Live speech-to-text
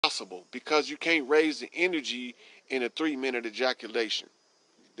impossible because you can't raise the energy in a 3-minute ejaculation.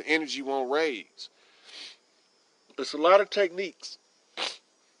 The energy won't raise. There's a lot of techniques.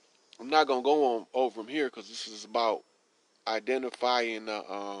 I'm not going to go on over them here because this is about identifying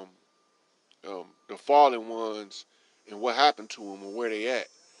the fallen ones and what happened to them and where they at.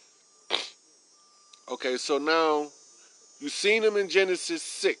 Okay, so now you've seen them in Genesis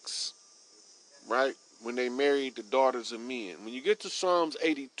 6, right? When they married the daughters of men. When you get to Psalms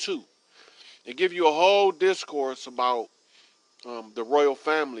 82, they give you a whole discourse about the royal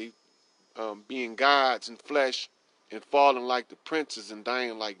family being gods in flesh and falling like the princes and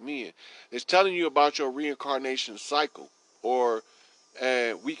dying like men. It's telling you about your reincarnation cycle, or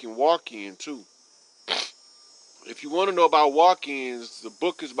we can walk in too. If you want to know about walk-ins, the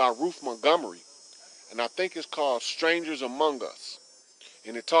book is by Ruth Montgomery, and I think it's called Strangers Among Us.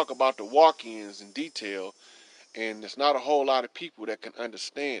 And they talk about the walk-ins in detail, and there's not a whole lot of people that can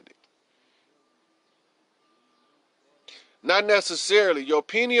understand it. Not necessarily. Your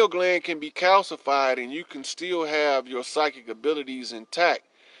pineal gland can be calcified and you can still have your psychic abilities intact.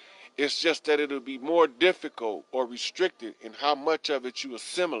 It's just that it'll be more difficult or restricted in how much of it you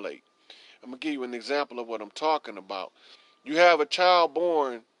assimilate. I'm going to give you an example of what I'm talking about. You have a child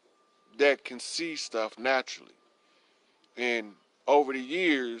born that can see stuff naturally. And over the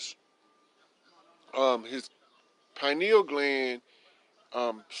years, his pineal gland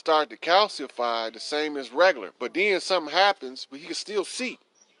start to calcify the same as regular. But then something happens, but he can still see.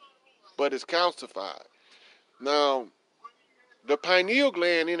 But it's calcified. Now, the pineal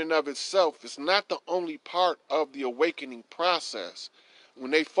gland in and of itself is not the only part of the awakening process.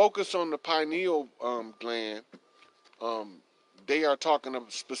 When they focus on the pineal gland, they are talking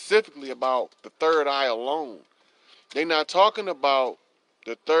specifically about the third eye alone. They're not talking about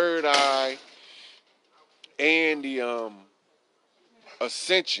the third eye and the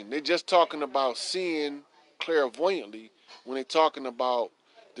ascension. They're just talking about seeing clairvoyantly when they're talking about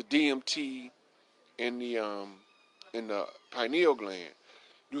the DMT and the pineal gland.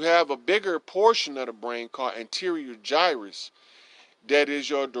 You have a bigger portion of the brain called anterior gyrus that is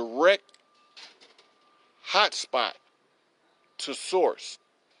your direct hotspot to source,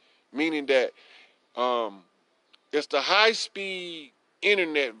 meaning that it's the high-speed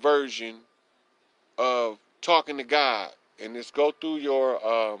internet version of talking to God, and it's go through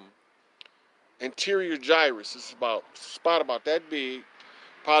your anterior gyrus. It's about a spot about that big,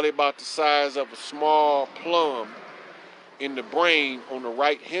 probably about the size of a small plum in the brain on the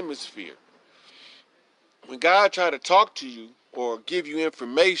right hemisphere. When God try to talk to you or give you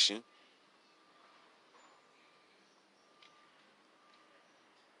information,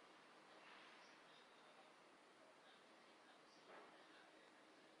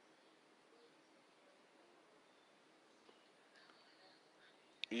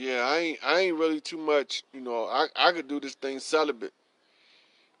 yeah, I ain't really too much, I could do this thing celibate.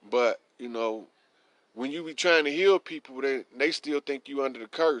 But, when you be trying to heal people, they still think you under the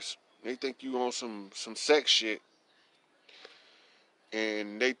curse. They think you on some sex shit.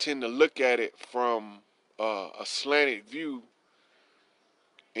 And they tend to look at it from a slanted view.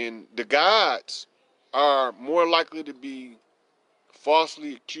 And the gods are more likely to be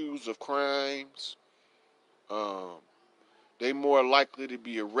falsely accused of crimes. They more likely to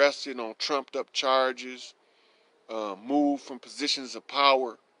be arrested on trumped up charges, moved from positions of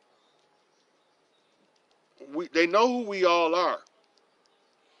power. They know who we all are.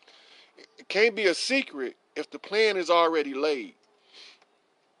 It can't be a secret if the plan is already laid.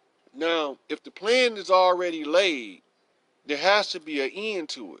 Now, if the plan is already laid, there has to be an end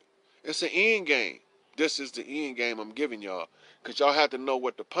to it. It's an end game. This is the end game I'm giving y'all, because y'all have to know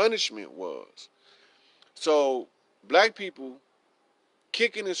what the punishment was. So, black people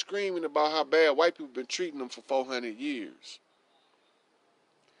kicking and screaming about how bad white people been treating them for 400 years.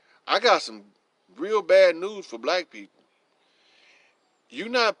 I got some real bad news for black people. You're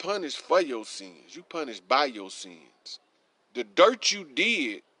not punished for your sins. You punished by your sins. The dirt you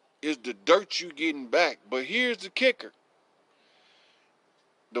did is the dirt you getting back. But here's the kicker.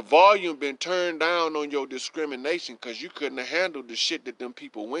 The volume been turned down on your discrimination because you couldn't have handled the shit that them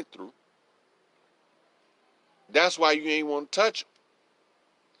people went through. That's why you ain't want to touch them.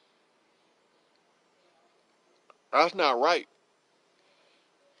 That's not right.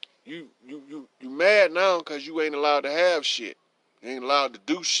 You mad now because you ain't allowed to have shit. You ain't allowed to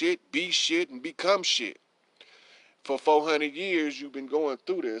do shit, be shit, and become shit. For 400 years, you've been going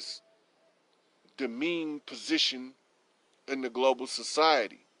through this demeaned position in the global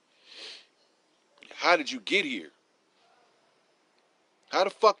society. How did you get here? How the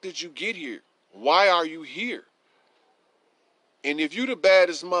fuck did you get here? Why are you here? And if you the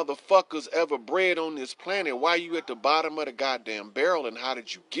baddest motherfuckers ever bred on this planet, why you at the bottom of the goddamn barrel and how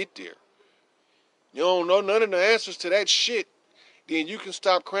did you get there? You don't know none of the answers to that shit. Then you can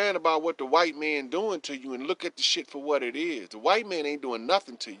stop crying about what the white man doing to you and look at the shit for what it is. The white man ain't doing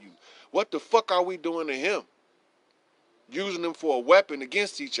nothing to you. What the fuck are we doing to him? Using them for a weapon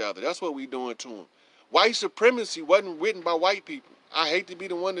against each other. That's what we doing to him. White supremacy wasn't written by white people. I hate to be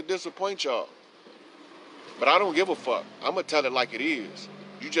the one to disappoint y'all. But I don't give a fuck. I'm going to tell it like it is.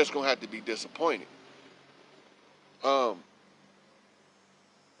 You just going to have to be disappointed. All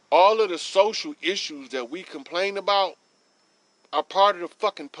of the social issues that we complain about are part of the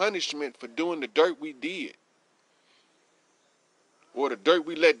fucking punishment for doing the dirt we did. Or the dirt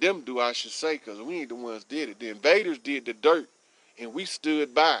we let them do, I should say, because we ain't the ones did it. The invaders did the dirt, and we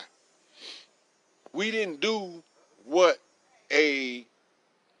stood by. We didn't do what a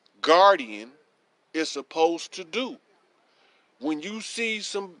guardian is supposed to do. When you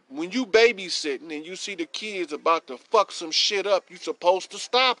babysitting and you see the kids about to fuck some shit up, you supposed to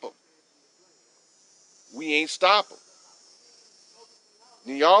stop them. We ain't stop them.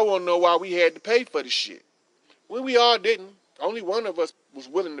 And y'all want to know why we had to pay for the shit. Well, we all didn't. Only one of us was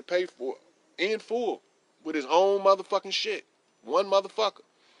willing to pay for it in full with his own motherfucking shit. One motherfucker.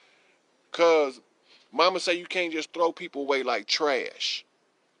 Because mama say you can't just throw people away like trash.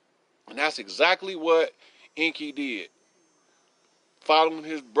 And that's exactly what Inky did. Following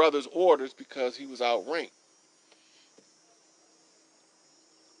his brother's orders because he was outranked.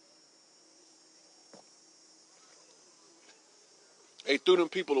 They threw them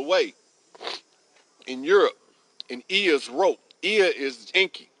people away in Europe. And Ia's wrote. Ia is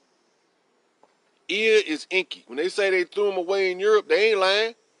Inky. Ia is Inky. When they say they threw him away in Europe, they ain't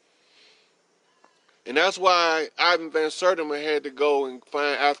lying. And that's why Ivan Van Sertima had to go and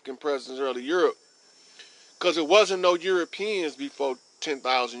find African presidents early Europe. Because it wasn't no Europeans before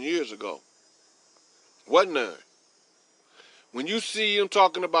 10,000 years ago. Wasn't none. When you see them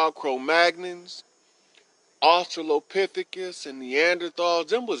talking about Cro-Magnons, Australopithecus, and Neanderthals,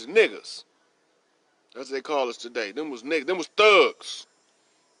 them was niggas. That's what they call us today. Them was niggas. Them was thugs.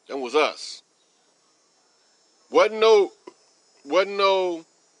 Them was us. Wasn't no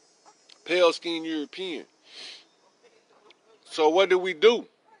pale-skinned European. So what did we do?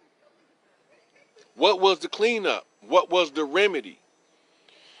 What was the cleanup? What was the remedy?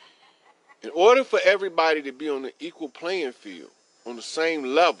 In order for everybody to be on an equal playing field, on the same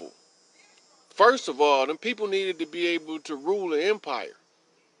level, first of all, them people needed to be able to rule an empire.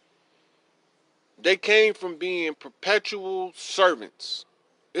 They came from being perpetual servants.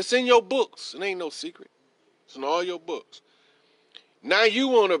 It's in your books. It ain't no secret. It's in all your books. Now you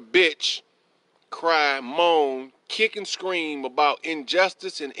want to bitch, cry, moan, kick and scream about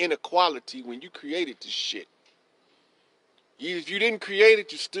injustice and inequality when you created this shit. If you didn't create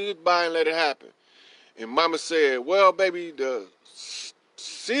it, you stood by and let it happen. And mama said, well, baby, the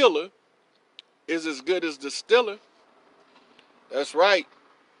sealer is as good as the stiller. That's right.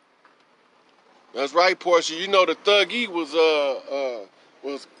 That's right, Portia. You know the Thuggy was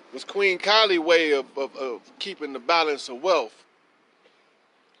Queen Kylie's way of keeping the balance of wealth.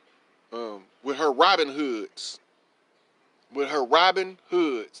 With her Robin Hoods. With her Robin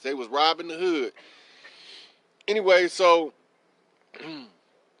Hoods. They was robbing the hood. Anyway, so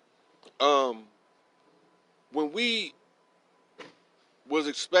when we was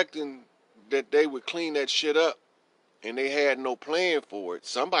expecting that they would clean that shit up and they had no plan for it,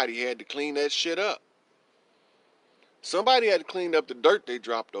 somebody had to clean that shit up. Somebody had to clean up the dirt they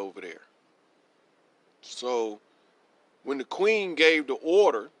dropped over there. So when the queen gave the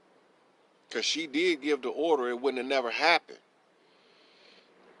order, because she did give the order, it wouldn't have never happened.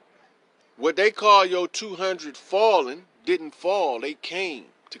 What they call your 200 fallen didn't fall. They came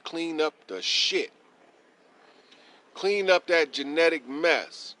to clean up the shit. Clean up that genetic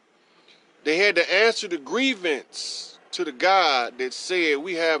mess. They had to answer the grievance to the God that said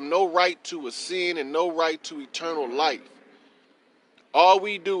we have no right to a sin and no right to eternal life. All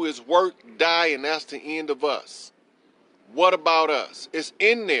we do is work, die, and that's the end of us. What about us? It's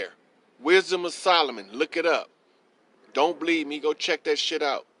in there. Wisdom of Solomon. Look it up. Don't believe me. Go check that shit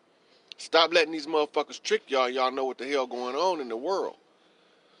out. Stop letting these motherfuckers trick y'all. Y'all know what the hell going on in the world.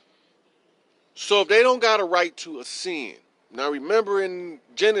 So if they don't got a right to a sin. Now remember in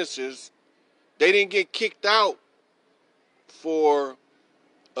Genesis, they didn't get kicked out for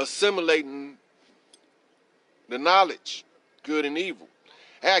assimilating the knowledge, good and evil.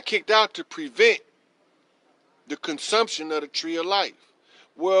 They got kicked out to prevent the consumption of the tree of life.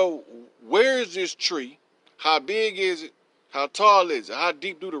 Well, where is this tree? How big is it? How tall is it? How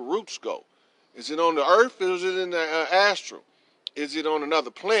deep do the roots go? Is it on the earth or is it in the astral? Is it on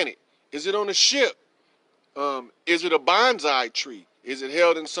another planet? Is it on a ship? Is it a bonsai tree? Is it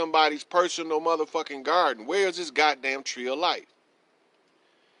held in somebody's personal motherfucking garden? Where is this goddamn tree of life?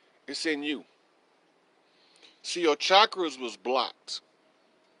 It's in you. See, your chakras was blocked.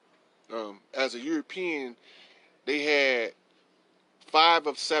 As a European, they had 5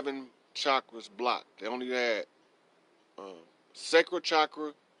 of 7 chakras blocked. They only had sacral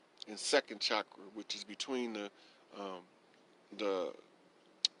chakra and second chakra, which is between the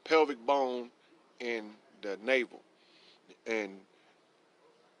pelvic bone and the navel. And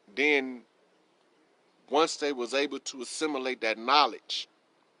then once they was able to assimilate that knowledge,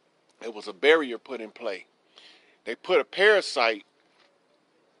 there was a barrier put in play. They put a parasite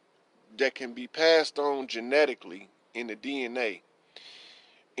that can be passed on genetically in the DNA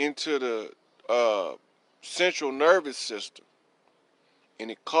into the central nervous system,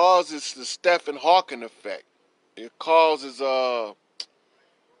 and it causes the Stephen Hawking effect. It causes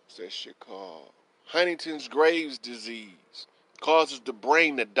what's that shit called? Huntington's Graves disease. Causes the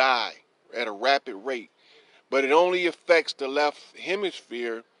brain to die at a rapid rate, but it only affects the left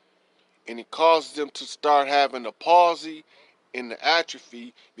hemisphere, and it causes them to start having a palsy and the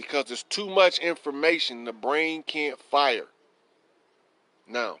atrophy because there's too much information the brain can't fire.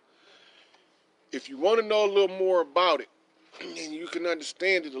 Now, if you want to know a little more about it and you can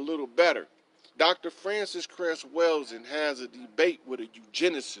understand it a little better, Dr. Frances Cress Welsing has a debate with a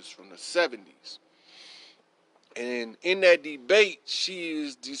eugenicist from the 70s. And in that debate, she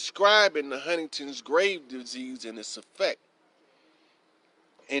is describing the Huntington's Graves disease and its effect.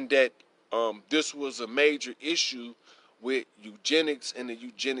 And that this was a major issue with eugenics and the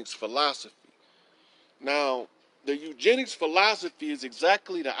eugenics philosophy. Now, the eugenics philosophy is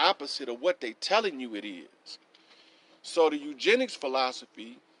exactly the opposite of what they're telling you it is. So the eugenics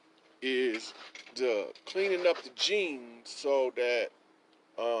philosophy is the cleaning up the genes so that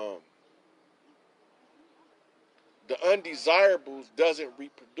the undesirables doesn't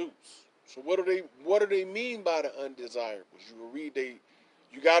reproduce. So what do they mean by the undesirables?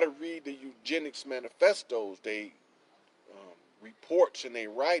 You got to read the eugenics manifestos, they reports and their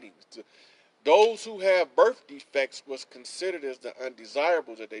writings. Those who have birth defects was considered as the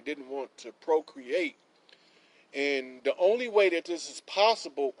undesirables, that they didn't want to procreate. And the only way that this is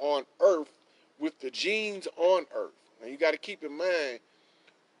possible on Earth with the genes on Earth. Now you got to keep in mind,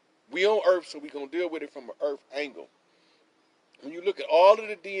 we on Earth, so we're going to deal with it from an Earth angle. When you look at all of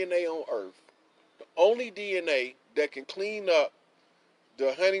the DNA on Earth, the only DNA that can clean up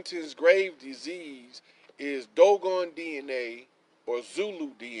the Huntington's Graves disease is Dogon DNA or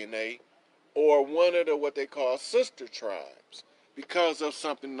Zulu DNA or one of the what they call sister tribes, because of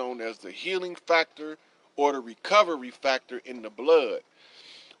something known as the healing factor or the recovery factor in the blood.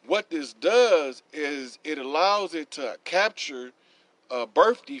 What this does is it allows it to capture a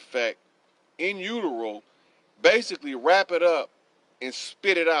birth defect in utero, basically wrap it up and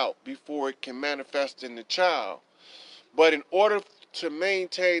spit it out before it can manifest in the child. But in order to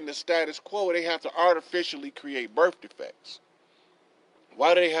maintain the status quo, they have to artificially create birth defects.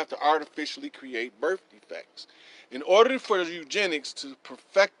 Why do they have to artificially create birth defects? In order for eugenics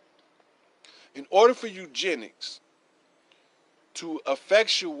to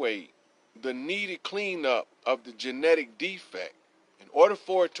effectuate the needed cleanup of the genetic defect, in order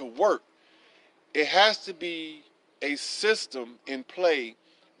for it to work, it has to be a system in play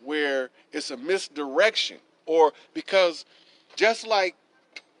where it's a misdirection, or because just like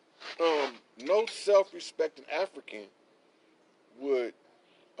no self-respecting African would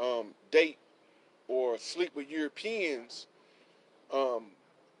date or sleep with Europeans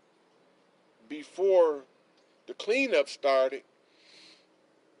before the cleanup started,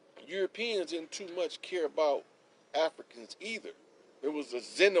 Europeans didn't too much care about Africans either. It was a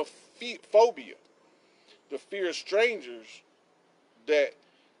xenophobia, the fear of strangers, that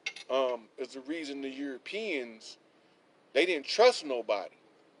is the reason the Europeans, they didn't trust nobody,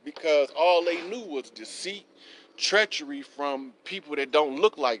 because all they knew was deceit, treachery from people that don't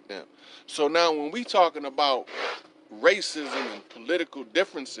look like them. So now when we talking about racism and political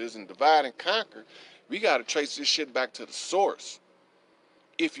differences and divide and conquer, we got to trace this shit back to the source.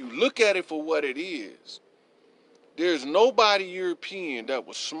 If you look at it for what it is, there's nobody European that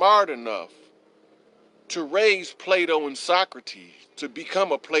was smart enough to raise Plato and Socrates, to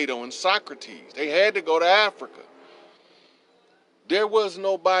become a Plato and Socrates. They had to go to Africa. There was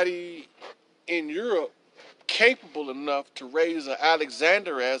nobody in Europe capable enough to raise an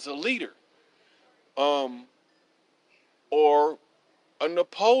Alexander as a leader, or a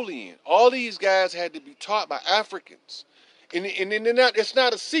Napoleon. All these guys had to be taught by Africans. And it's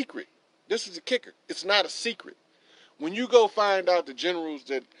not a secret. This is the kicker. It's not a secret. When you go find out the generals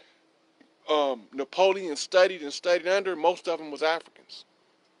that Napoleon studied under, most of them was Africans.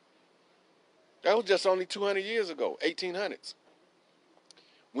 That was just only 200 years ago, 1800s.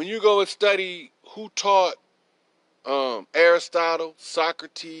 When you go and study who taught Aristotle,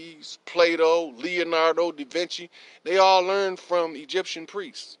 Socrates, Plato, Leonardo da Vinci, they all learned from Egyptian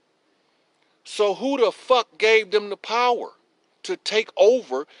priests. So who the fuck gave them the power to take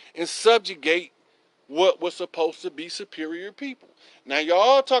over and subjugate what was supposed to be superior people? Now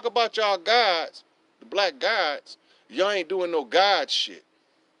y'all talk about y'all gods, the black gods, y'all ain't doing no god shit.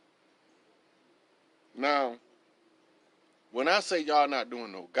 Now, when I say y'all not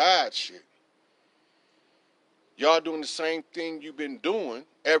doing no god shit, y'all doing the same thing you've been doing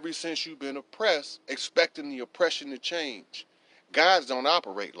ever since you've been oppressed, expecting the oppression to change. Gods don't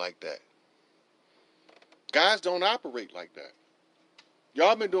operate like that. Gods don't operate like that.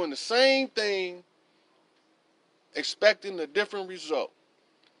 Y'all been doing the same thing, expecting a different result.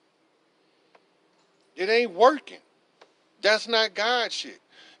 It ain't working. That's not God shit.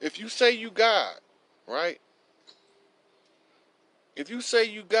 If you say you God, right? If you say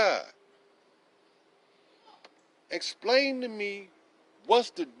you God, explain to me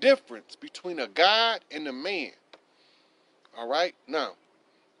what's the difference between a God and a man. All right? Now,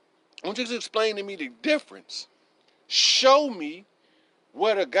 I want you to explain to me the difference. Show me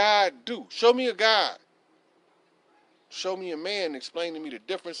what a God do. Show me a God. Show me a man and explain to me the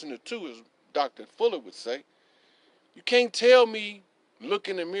difference in the two, as Dr. Fuller would say. You can't tell me, look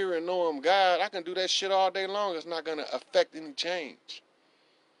in the mirror and know I'm God. I can do that shit all day long. It's not going to affect any change.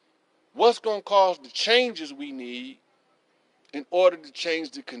 What's going to cause the changes we need in order to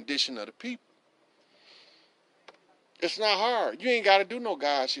change the condition of the people? It's not hard. You ain't got to do no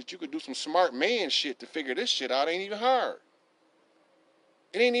God shit. You could do some smart man shit to figure this shit out. It ain't even hard.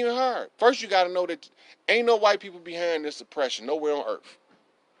 It ain't even hard. First, you got to know that ain't no white people behind this oppression. Nowhere on earth.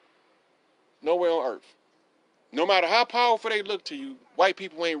 Nowhere on earth. No matter how powerful they look to you, white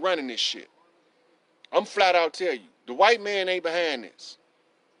people ain't running this shit. I'm flat out tell you. The white man ain't behind this.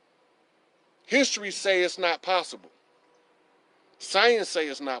 History say it's not possible. Science say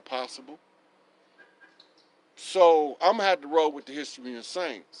it's not possible. So I'm going to have to roll with the history and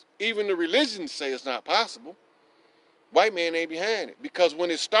science. Even the religions say it's not possible. White man ain't behind it. Because when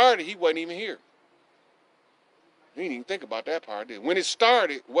it started, he wasn't even here. You didn't even think about that part, did you? When it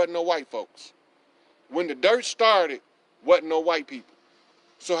started, wasn't no white folks. When the dirt started, wasn't no white people.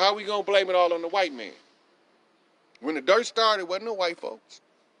 So how we going to blame it all on the white man? When the dirt started, wasn't no white folks.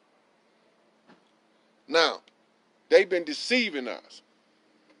 Now, they've been deceiving us.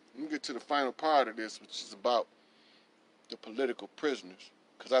 Let me get to the final part of this, which is about the political prisoners.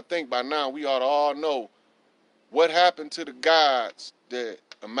 Because I think by now we ought to all know what happened to the gods that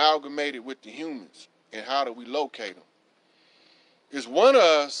amalgamated with the humans and how do we locate them. Is one of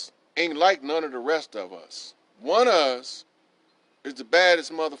us ain't like none of the rest of us. One of us is the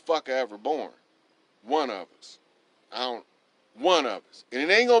baddest motherfucker ever born. One of us. One of us. And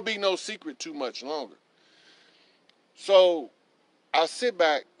it ain't gonna be no secret too much longer. So I sit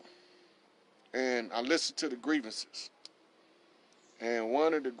back and I listen to the grievances. And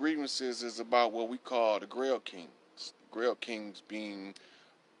one of the grievances is about what we call the Grail Kings. The Grail Kings being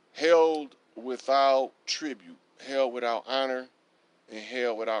held without tribute, held without honor, and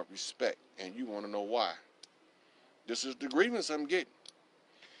held without respect. And you want to know why. This is the grievance I'm getting.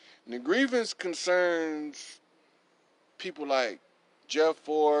 And the grievance concerns people like Jeff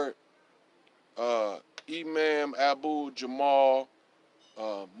Ford, Imam Abu Jamal,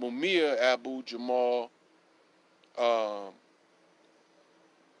 Mumia Abu Jamal,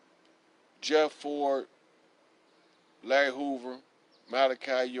 Jeff Ford, Larry Hoover,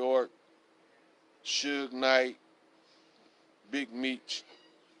 Malachi York, Suge Knight, Big Meech.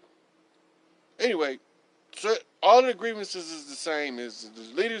 Anyway, so all of the grievances is the same. Is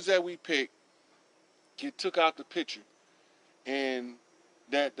the leaders that we pick get took out the picture, and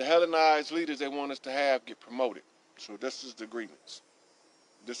that the Hellenized leaders they want us to have get promoted. So this is the grievance.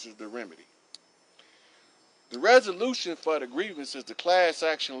 This is the remedy. The resolution for the grievance is the class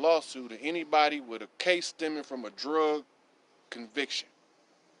action lawsuit of anybody with a case stemming from a drug conviction.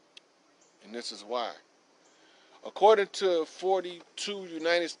 And this is why. According to 42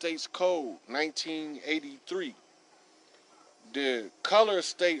 United States Code 1983, the color of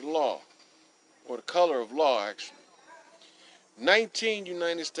state law, or the color of law actually, 19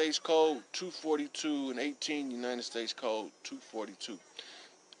 United States Code 242 and 18 United States Code 242.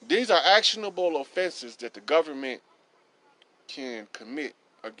 These are actionable offenses that the government can commit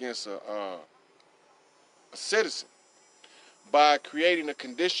against a citizen by creating a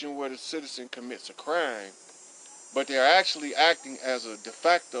condition where the citizen commits a crime but they're actually acting as a de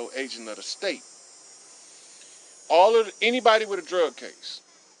facto agent of the state. Anybody with a drug case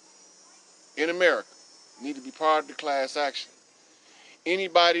in America need to be part of the class action.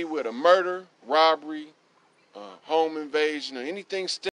 Anybody with a murder, robbery, home invasion, or anything